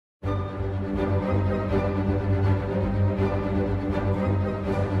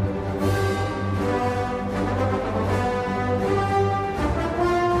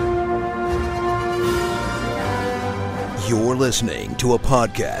listening to a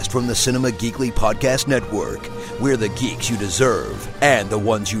podcast from the Cinema Geekly Podcast Network. We're the geeks you deserve and the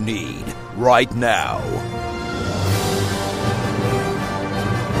ones you need right now.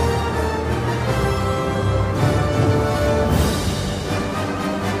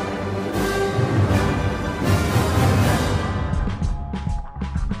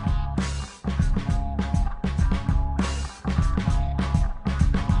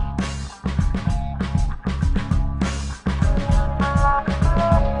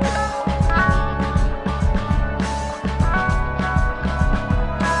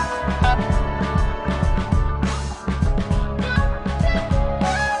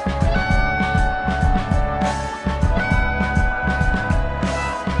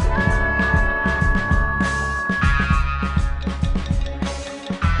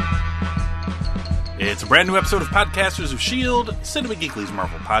 Brand new episode of Podcasters of S.H.I.E.L.D., Cinema Geekly's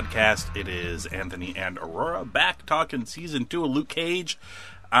Marvel podcast. It is Anthony and Aurora back talking Season 2 of Luke Cage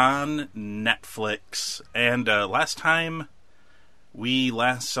on Netflix. And last time we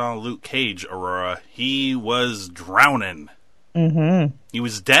saw Luke Cage, Aurora, he was drowning. Mm-hmm. He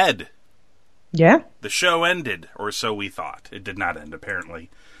was dead. Yeah. The show ended, or so we thought. It did not end, apparently.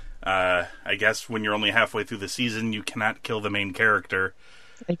 I guess when you're only halfway through the season, you cannot kill the main character.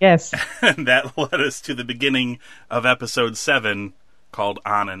 I guess. And that led us to the beginning of episode 7, called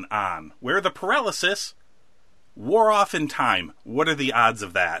On and On, where the paralysis wore off in time. What are the odds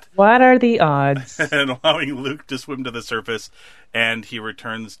of that? What are the odds? And allowing Luke to swim to the surface, and he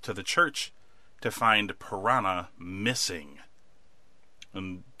returns to the church to find Piranha missing.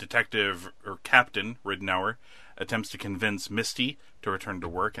 And Captain Ridenour attempts to convince Misty to return to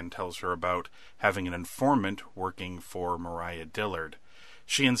work and tells her about having an informant working for Mariah Dillard.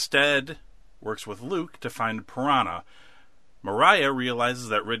 She instead works with Luke to find Piranha. Mariah realizes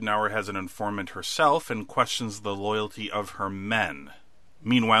that Ridenour has an informant herself and questions the loyalty of her men.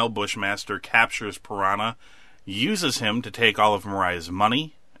 Meanwhile, Bushmaster captures Piranha, uses him to take all of Mariah's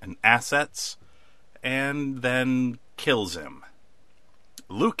money and assets, and then kills him.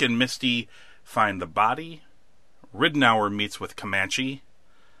 Luke and Misty find the body. Ridenour meets with Comanche,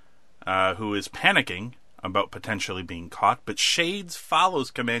 who is panicking about potentially being caught, but Shades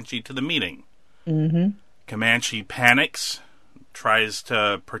follows Comanche to the meeting. Mm-hmm. Comanche panics, tries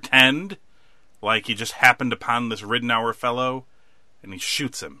to pretend like he just happened upon this Ridenour fellow, and he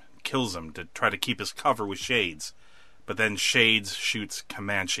shoots him, kills him to try to keep his cover with Shades. But then Shades shoots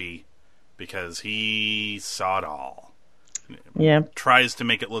Comanche because he saw it all. Yeah. Tries to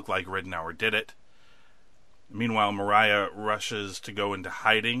make it look like Ridenour did it. Meanwhile, Mariah rushes to go into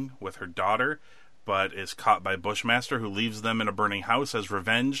hiding with her daughter, but is caught by Bushmaster, who leaves them in a burning house as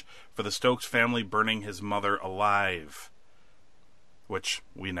revenge for the Stokes family burning his mother alive. Which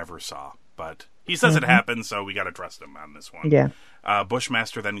we never saw, but he says it happened, so we gotta trust him on this one. Yeah.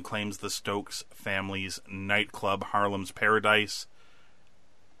 Bushmaster then claims the Stokes family's nightclub, Harlem's Paradise,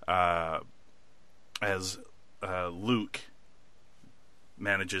 as Luke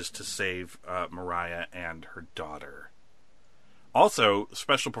manages to save Mariah and her daughter. Also,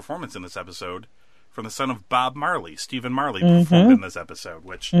 special performance in this episode from the son of Bob Marley. Stephen Marley performed in this episode,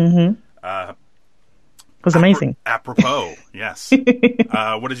 which was amazing. Apropos, yes.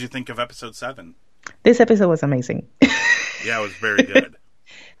 What did you think of episode 7? This episode was amazing. Yeah, it was very good.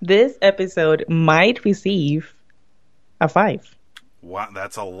 This episode might receive a 5. Wow,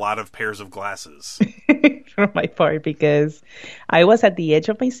 that's a lot of pairs of glasses. From my part, because I was at the edge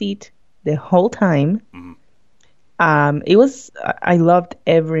of my seat the whole time. Mm-hmm. I loved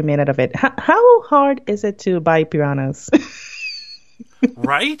every minute of it. How hard is it to buy piranhas?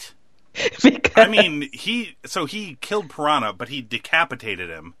 Right? Because... I mean, he killed Piranha, but he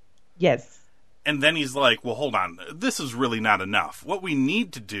decapitated him. Yes. And then he's like, well, hold on. This is really not enough. What we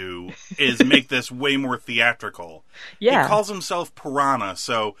need to do is make this way more theatrical. Yeah. He calls himself Piranha,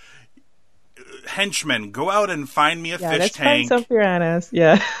 so henchmen, go out and find me a fish tank. Find some piranhas,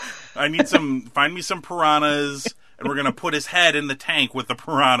 yeah. Find me some piranhas, and we're going to put his head in the tank with the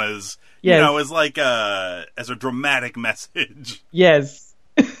piranhas. Yes. You know, as a dramatic message. Yes.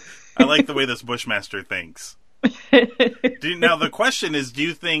 I like the way this Bushmaster thinks. Now, the question is, do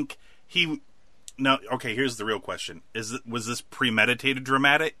you think he... No, okay, here's the real question. Was this premeditated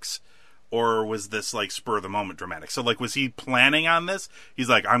dramatics? Or was this, like, spur-of-the-moment dramatics? So, like, was he planning on this? He's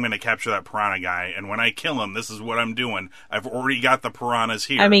like, I'm going to capture that piranha guy, and when I kill him, this is what I'm doing. I've already got the piranhas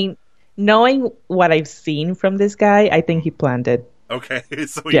here. I mean, knowing what I've seen from this guy, I think he planned it. Okay,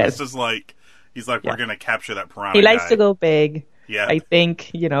 so he's just like, we're going to capture that piranha guy. He likes to go big. Yeah. I think,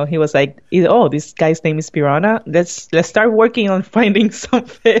 he was like, oh, this guy's name is Piranha. Let's start working on finding some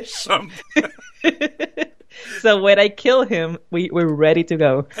fish. So when I kill him, we're ready to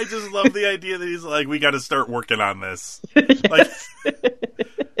go. I just love the idea that he's like, we got to start working on this. Yes.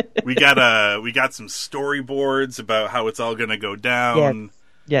 Like, we got some storyboards about how it's all going to go down.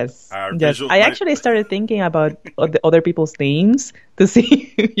 Yes. Visual, I actually started thinking about the other people's names to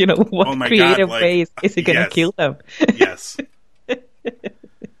see, what Oh my creative God, like, ways is it going to yes. kill them. Yes.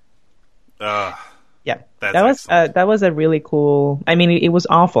 Yeah, That's that was excellent. that was a really cool. I mean, it was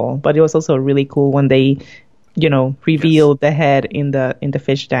awful, but it was also really cool when they, revealed the head in the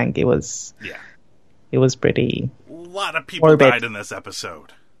fish tank. It was pretty. A lot of people Morbid. died in this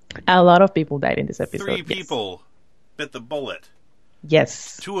episode. A lot of people died in this episode. 3 yes. people bit the bullet.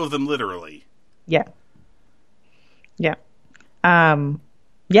 Yes. 2 of them literally. Yeah. Yeah.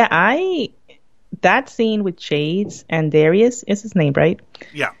 Yeah. That scene with Shades and Darius is his name, right?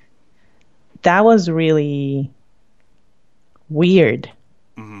 Yeah. That was really weird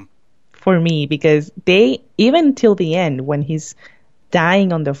for me because they, even till the end when he's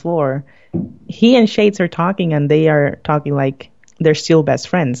dying on the floor, he and Shades are talking and they are talking like they're still best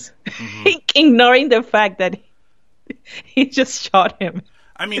friends, ignoring the fact that he just shot him.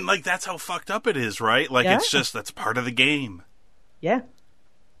 I mean, like, that's how fucked up it is, right? Like, Yeah. it's just, that's part of the game. Yeah.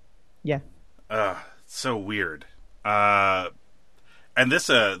 Yeah. So weird. And this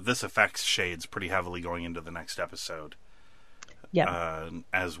affects Shades pretty heavily going into the next episode. Yeah.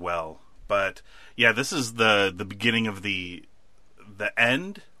 As well. But yeah, this is the beginning of the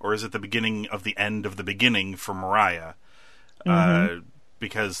end, or is it the beginning of the end of the beginning for Mariah?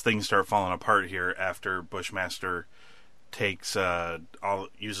 Because things start falling apart here after Bushmaster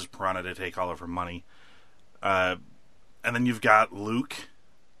uses Piranha to take all of her money. And then you've got Luke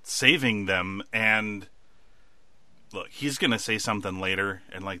saving them, and look, he's going to say something later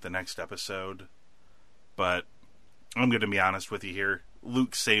in like the next episode, but I'm going to be honest with you here.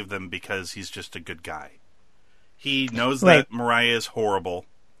 Luke saved them because he's just a good guy. He knows Right. that Mariah is horrible,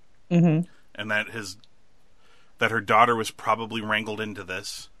 and that her daughter was probably wrangled into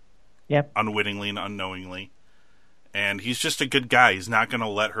this Yep. unwittingly and unknowingly, and he's just a good guy. He's not going to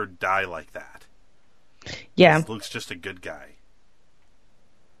let her die like that. Yeah. Luke's just a good guy.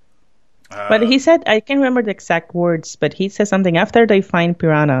 But he said, I can't remember the exact words, but he said something after they find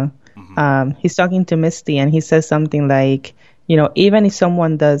Piranha. He's talking to Misty and he says something like, even if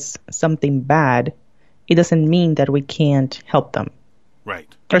someone does something bad, it doesn't mean that we can't help them.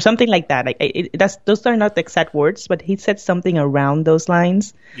 Right. Or something like that. Those are not the exact words, but he said something around those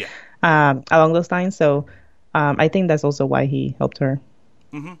lines, Yeah. along those lines. So I think that's also why he helped her.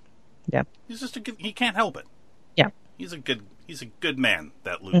 Yeah. He's just he can't help it. Yeah. He's a good man,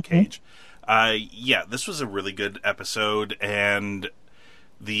 that Luke Cage. Yeah, this was a really good episode, and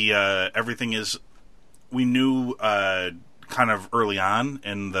the everything is, we knew kind of early on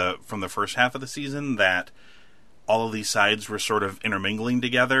from the first half of the season that all of these sides were sort of intermingling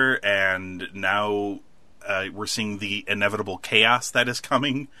together, and now we're seeing the inevitable chaos that is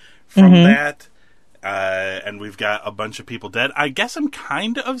coming from that. And we've got a bunch of people dead. I guess I'm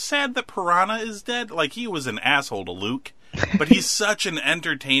kind of sad that Piranha is dead. Like, he was an asshole to Luke, but he's such an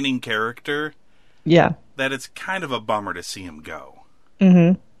entertaining character Yeah. that it's kind of a bummer to see him go.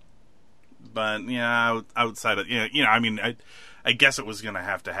 But yeah, outside of I mean, I guess it was going to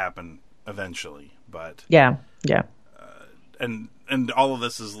have to happen eventually. But Yeah. Yeah. and all of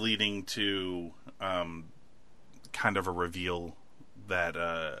this is leading to kind of a reveal that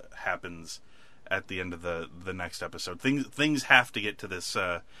happens at the end of the next episode. Things have to get to this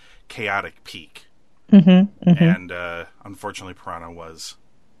chaotic peak, and unfortunately, Piranha was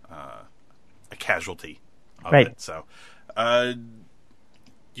a casualty of Right. it. So,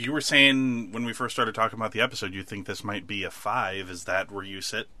 you were saying when we first started talking about the episode, you think this might be a 5. Is that where you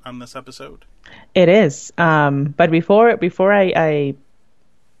sit on this episode? It is. But before I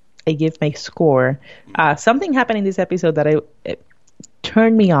give my score, something happened in this episode that it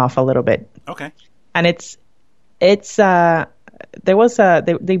turned me off a little bit. Okay. And there was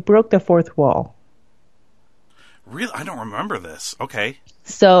they broke the fourth wall. Really? I don't remember this. Okay.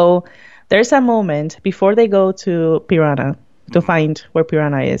 So there's a moment before they go to Piranha to find where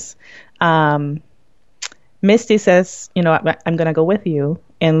Piranha is. Misty says, I'm going to go with you.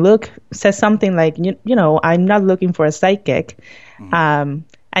 And Luke says something like, I'm not looking for a sidekick.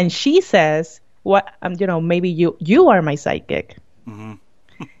 And she says, what, maybe you are my sidekick.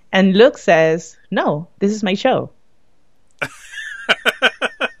 And Luke says, no, this is my show.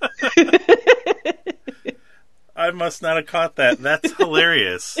 I must not have caught that. That's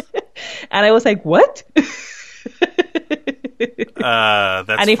hilarious. And I was like, what?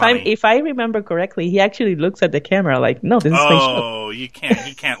 That's And funny. if I remember correctly, he actually looks at the camera like, "No, this is my show." Oh, you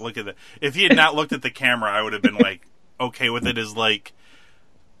can't look at the. If he had not looked at the camera, I would have been like okay with it as like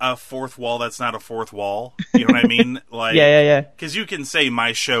a fourth wall that's not a fourth wall. You know what I mean? Like, Yeah. Because you can say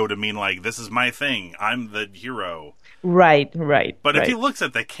my show to mean like this is my thing. I'm the hero. Right. But if right. he looks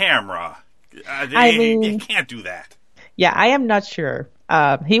at the camera, I mean- you can't do that. Yeah, I am not sure.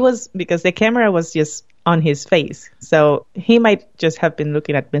 He was because the camera was just on his face, so he might just have been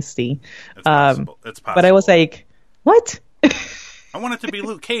looking at Misty. It's possible. It's possible. But I was like, "What?" I want it to be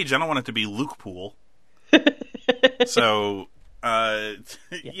Luke Cage. I don't want it to be Luke Poole. So,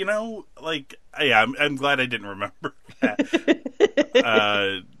 you know, like, yeah, I'm glad I didn't remember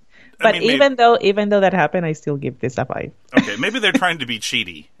that. But even though that happened, I still give this a 5. Okay, maybe they're trying to be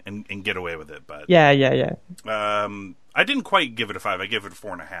cheaty and get away with it, but Yeah. I didn't quite give it a 5. I gave it a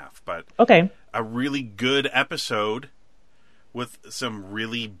 4.5, but Okay. a really good episode with some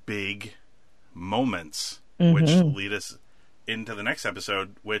really big moments, which lead us into the next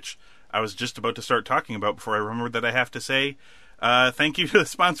episode, which I was just about to start talking about before I remembered that I have to say thank you to the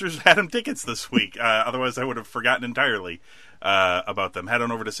sponsors of Adam Tickets this week. Otherwise, I would have forgotten entirely about them. Head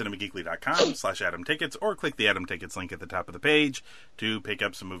on over to cinemageekly.com/Adam Tickets or click the Adam Tickets link at the top of the page to pick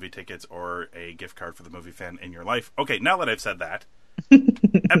up some movie tickets or a gift card for the movie fan in your life. Okay, now that I've said that,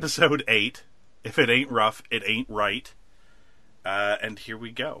 episode 8, if it ain't rough, it ain't right. And here we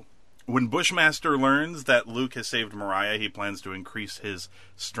go. When Bushmaster learns that Luke has saved Mariah, he plans to increase his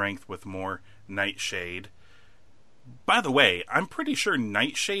strength with more Nightshade. By the way, I'm pretty sure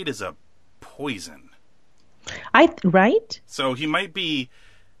Nightshade is a poison. Right? So he might be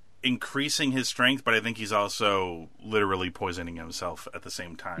increasing his strength, but I think he's also literally poisoning himself at the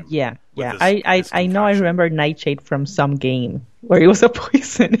same time. Yeah. with this I know. I concoction. remember Nightshade from some game where it was a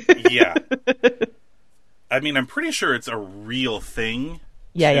poison. Yeah. I mean, I'm pretty sure it's a real thing.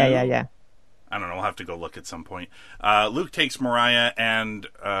 Yeah. I don't know. I'll have to go look at some point. Luke takes Mariah and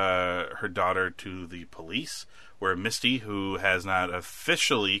her daughter to the police, where Misty, who has not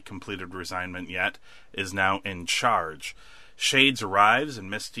officially completed resignment yet, is now in charge. Shades arrives, and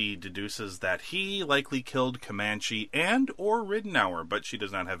Misty deduces that he likely killed Comanche and or Ridenour, but she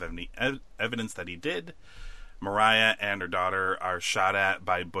does not have any evidence that he did. Mariah and her daughter are shot at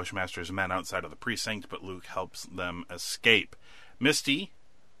by Bushmaster's men outside of the precinct, but Luke helps them escape. Misty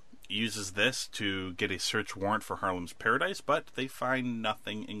uses this to get a search warrant for Harlem's Paradise, but they find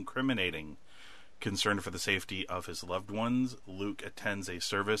nothing incriminating. Concerned for the safety of his loved ones, Luke attends a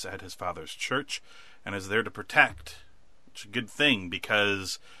service at his father's church and is there to protect. Which is a good thing,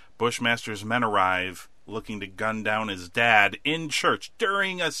 because Bushmaster's men arrive looking to gun down his dad in church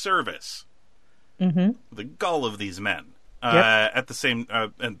during a service. Mm-hmm. The gall of these men. Yep. At the same,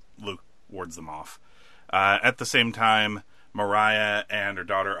 and Luke wards them off. At the same time, Mariah and her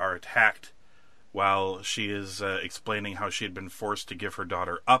daughter are attacked while she is explaining how she had been forced to give her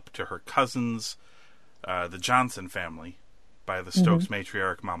daughter up to her cousins, the Johnson family, by the Stokes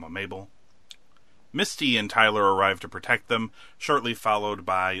matriarch Mama Mabel. Misty and Tyler arrive to protect them, shortly followed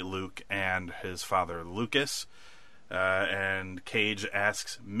by Luke and his father Lucas. And Cage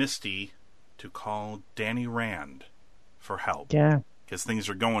asks Misty to call Danny Rand for help. Yeah. Because things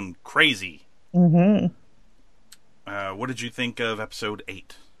are going crazy. Mm-hmm. What did you think of episode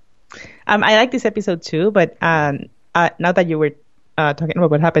 8? I like this episode too, but now that you were talking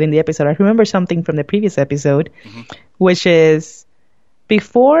about what happened in the episode, I remember something from the previous episode, which is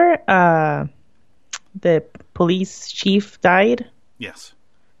before the police chief died, Yes.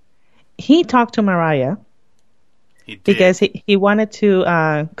 he talked to Mariah He did. because he wanted to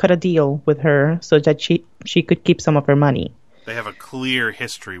cut a deal with her so that she could keep some of her money. They have a clear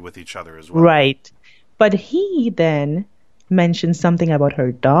history with each other as well. Right. But he then mentioned something about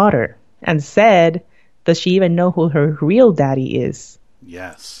her daughter and said, does she even know who her real daddy is?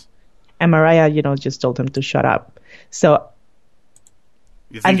 Yes. And Mariah, just told him to shut up. So,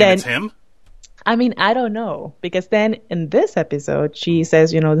 You And think then- it's him? I mean, I don't know. Because then in this episode, she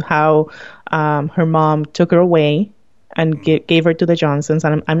says, how her mom took her away and gave her to the Johnsons.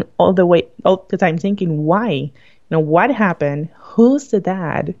 And I'm all the time thinking, why? What happened? Who's the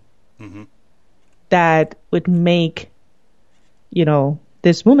dad that would make,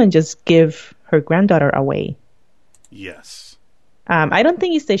 this woman just give her granddaughter away? Yes. I don't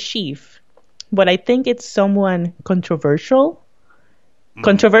think it's the chief, but I think it's someone controversial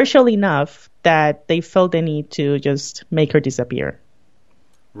enough that they felt the need to just make her disappear.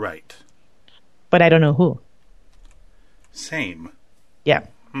 Right. But I don't know who. Same. Yeah.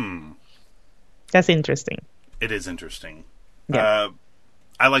 That's interesting. It is interesting. Yeah.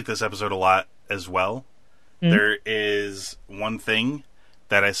 I like this episode a lot as well. there is one thing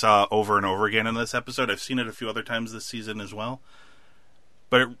that I saw over and over again in this episode. I've seen it a few other times this season as well.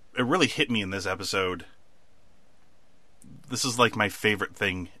 But it really hit me in this episode. This is like my favorite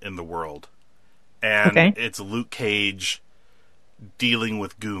thing in the world. And it's Luke Cage dealing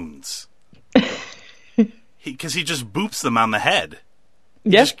with goons. Because he just boops them on the head.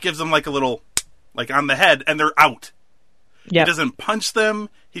 He just gives them like a little, like on the head, and they're out. He doesn't punch them.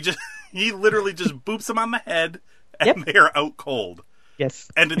 He literally just boops them on the head, and they are out cold. Yes.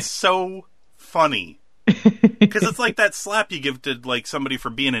 And it's so funny. Because it's like that slap you give to like somebody for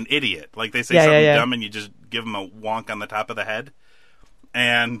being an idiot. Like they say something dumb and you just give them a wonk on the top of the head.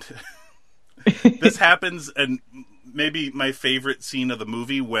 And this happens, and maybe my favorite scene of the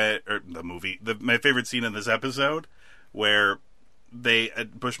movie, my favorite scene in this episode, where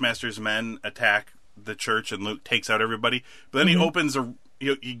Bushmaster's men attack the church and Luke takes out everybody. But then he opens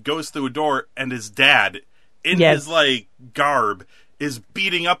he goes through a door, and his dad, in his like garb, is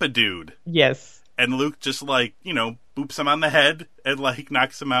beating up a dude. Yes. And Luke just like, boops him on the head and like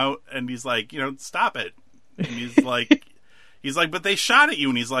knocks him out, and he's like, stop it. And he's like, but they shot at you,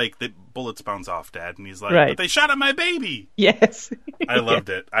 and he's like, the bullets bounce off, Dad. And he's like, but they shot at my baby. Yes. I loved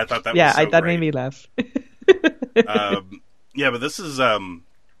it. I thought that was so great. Made me laugh. But this is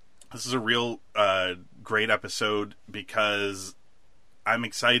a real great episode because I'm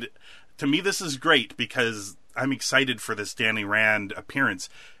excited. To me, this is great because I'm excited for this Danny Rand appearance.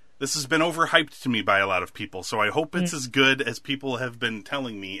 This has been overhyped to me by a lot of people, so I hope it's as good as people have been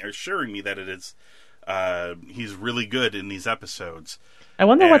telling me, or assuring me that it is. He's really good in these episodes. I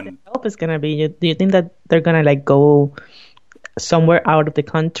wonder what the help is going to be. Do you think that they're going to like go somewhere out of the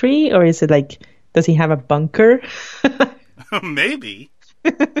country, or is it like, does he have a bunker? Maybe.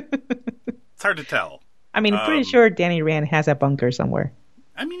 It's hard to tell. I mean, I'm pretty sure Danny Rand has a bunker somewhere.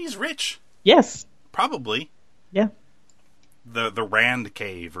 I mean, he's rich. Yes. Probably. Yeah. The Rand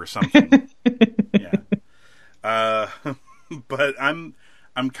Cave or something. Yeah. But I'm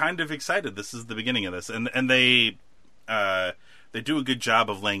kind of excited. This is the beginning of this, and they do a good job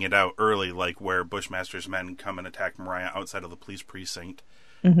of laying it out early, like where Bushmaster's men come and attack Mariah outside of the police precinct,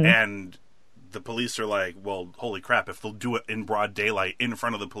 and the police are like, "Well, holy crap! If they'll do it in broad daylight in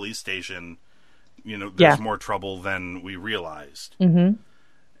front of the police station, there's more trouble than we realized."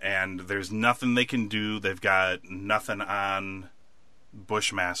 And there's nothing they can do. They've got nothing on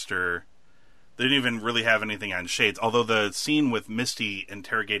Bushmaster. They didn't even really have anything on Shades. Although the scene with Misty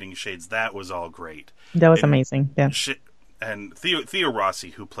interrogating Shades, that was all great. That was amazing, yeah. And Theo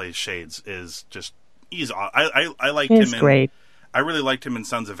Rossi, who plays Shades, is just... I liked him. He's great. I really liked him in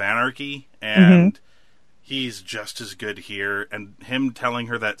Sons of Anarchy, and he's just as good here. And him telling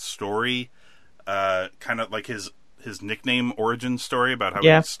her that story, kind of like his nickname origin story about how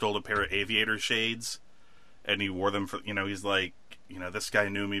he stole a pair of aviator shades and he wore them for, he's like, this guy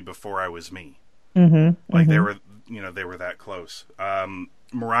knew me before I was me. Like they were that close.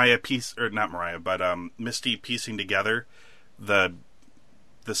 Misty piecing together the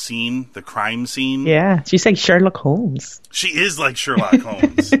scene, the crime scene. Yeah, she's like Sherlock Holmes. She is like Sherlock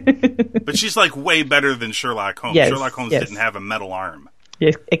Holmes. But she's like way better than Sherlock Holmes. Yes, Sherlock Holmes didn't have a metal arm.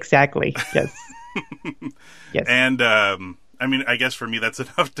 Yes, exactly. Yes. Yes. And I mean, I guess for me that's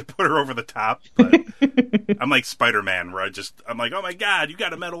enough to put her over the top. But I'm like Spider-Man, where I'm like, oh my god, you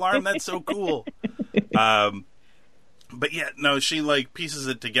got a metal arm? That's so cool. But yeah, no, she like pieces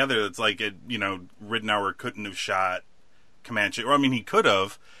it together. It's like Ridenour couldn't have shot Comanche, or I mean, he could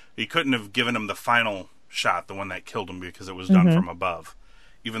have. He couldn't have given him the final shot, the one that killed him, because it was done from above,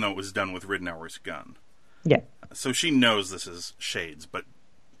 even though it was done with Ridenour's gun. Yeah. So she knows this is Shades, but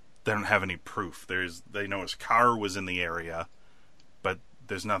they don't have any proof. They know his car was in the area, but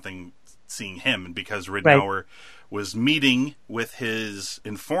there's nothing seeing him. And because Ridenour was meeting with his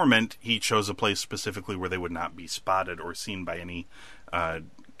informant, he chose a place specifically where they would not be spotted or seen by any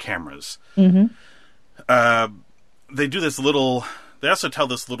cameras. They do this little... They also tell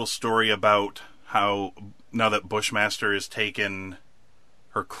this little story about how, now that Bushmaster has taken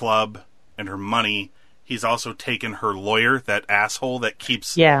her club and her money, he's also taken her lawyer, that asshole that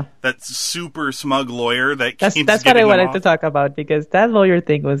keeps... Yeah. That super smug lawyer that keeps getting That's what I wanted to talk about, because that lawyer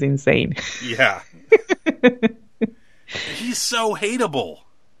thing was insane. Yeah. He's so hateable.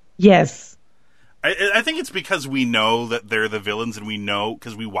 Yes. I think it's because we know that they're the villains, and we know,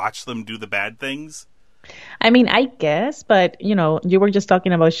 because we watch them do the bad things. I mean, I guess, but, you were just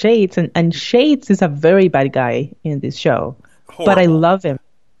talking about Shades, and Shades is a very bad guy in this show. Horrible. But I love him.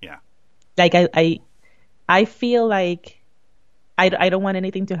 Yeah. Like, I feel like I don't want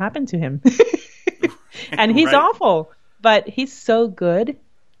anything to happen to him. And he's awful, but he's so good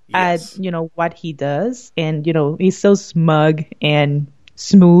Yes. at, what he does. And, he's so smug and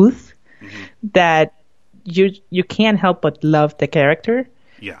smooth that you can't help but love the character.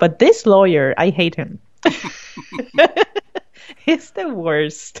 Yeah. But this lawyer, I hate him. He's the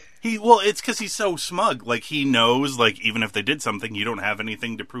worst. It's because he's so smug. Like, he knows, like, even if they did something, you don't have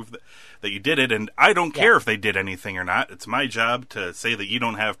anything to prove that you did it, and I don't care if they did anything or not. It's my job to say that you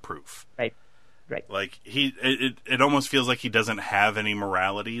don't have proof. Right. Like, it almost feels like he doesn't have any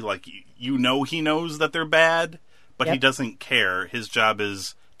morality. Like, he knows that they're bad, but he doesn't care. His job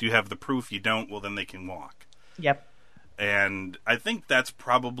is, do you have the proof? You don't? Well, then they can walk. Yep. And I think that's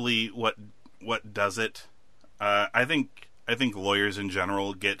probably what does it. I think lawyers in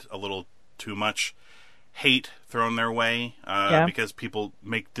general get a little too much hate thrown their way because people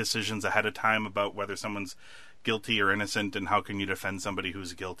make decisions ahead of time about whether someone's guilty or innocent and how can you defend somebody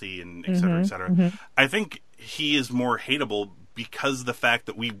who's guilty and et cetera, et cetera. Mm-hmm. I think he is more hateable because of the fact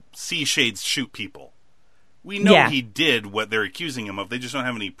that we see Shades shoot people. We know he did what they're accusing him of. They just don't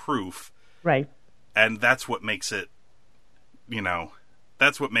have any proof. Right. And that's what makes it,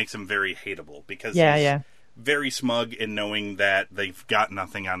 that's what makes him very hateable because he's very smug in knowing that they've got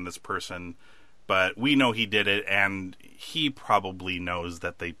nothing on this person, but we know he did it, and he probably knows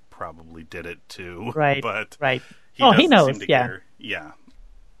that they probably did it too. Right. But he knows. Seem to care. Yeah.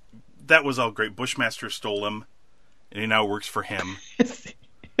 That was all great. Bushmaster stole him, and he now works for him.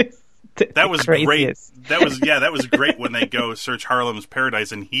 That was great. That was great when they go search Harlem's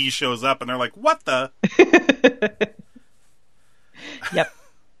Paradise, and he shows up, and they're like, "What the?" Yep.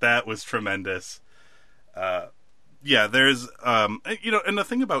 That was tremendous. There's, and the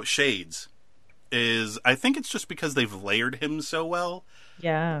thing about Shades is I think it's just because they've layered him so well.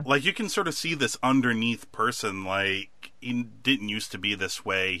 Yeah. Like, you can sort of see this underneath person, like, he didn't used to be this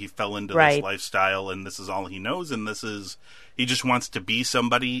way. He fell into this lifestyle, and this is all he knows, and he just wants to be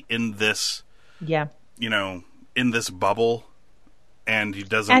somebody in this, in this bubble. And he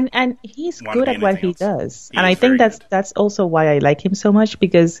doesn't. And he's good at what he does. And I think that's also why I like him so much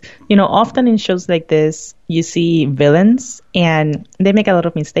because, often in shows like this, you see villains and they make a lot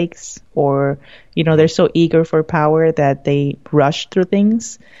of mistakes or, they're so eager for power that they rush through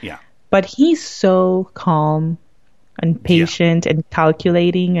things. Yeah. But he's so calm and patient and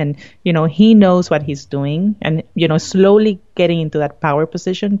calculating and, he knows what he's doing and, slowly getting into that power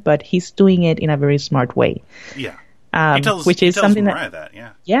position, but he's doing it in a very smart way. Yeah. Which is something that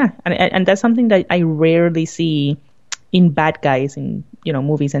and that's something that I rarely see in bad guys in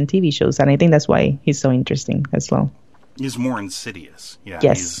movies and TV shows, and I think that's why he's so interesting as well. He's more insidious. Yeah.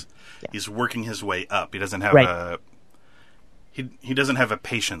 Yes. He's working his way up. He doesn't have he doesn't have a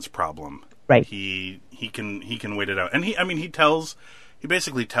patience problem. Right. He can wait it out, and he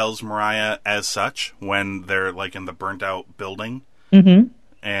basically tells Mariah as such when they're like in the burnt out building. Mm-hmm.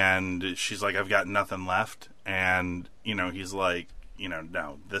 And she's like, I've got nothing left. And, he's like,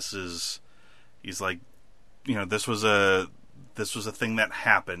 no, this was a thing that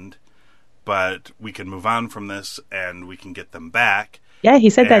happened, but we can move on from this and we can get them back. Yeah, he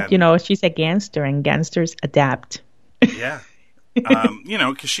said that, she's a gangster and gangsters adapt. Yeah.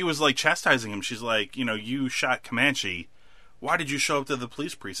 Because she was like chastising him. She's like, you shot Comanche. Why did you show up to the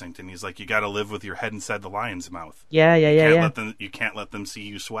police precinct? And he's like, you got to live with your head inside the lion's mouth. Yeah. You can't let them see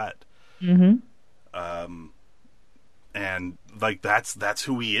you sweat. Mm-hmm. And like that's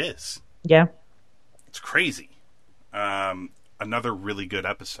who he is. Yeah. It's crazy. Another really good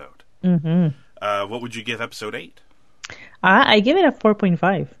episode. Mm-hmm. What would you give episode 8? I give it a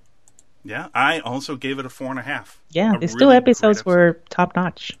 4.5. Yeah, I also gave it a 4.5. Yeah, these two episodes were top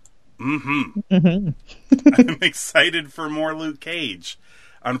notch. I'm excited for more Luke Cage.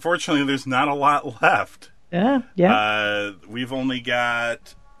 Unfortunately, there's not a lot left. Yeah. We've only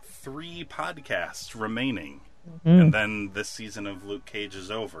got 3 podcasts remaining, and then this season of Luke Cage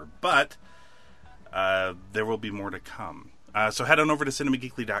is over. But there will be more to come. So head on over to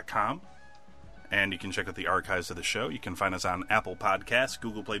cinemageekly.com, and you can check out the archives of the show. You can find us on Apple Podcasts,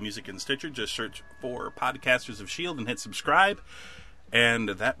 Google Play Music, and Stitcher. Just search for Podcasters of S.H.I.E.L.D. and hit subscribe. And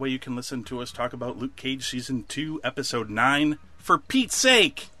that way you can listen to us talk about Luke Cage Season 2, Episode 9, for Pete's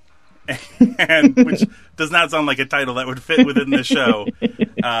sake! And which does not sound like a title that would fit within the show.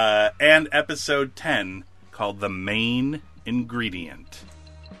 And Episode 10, called The Main Ingredient.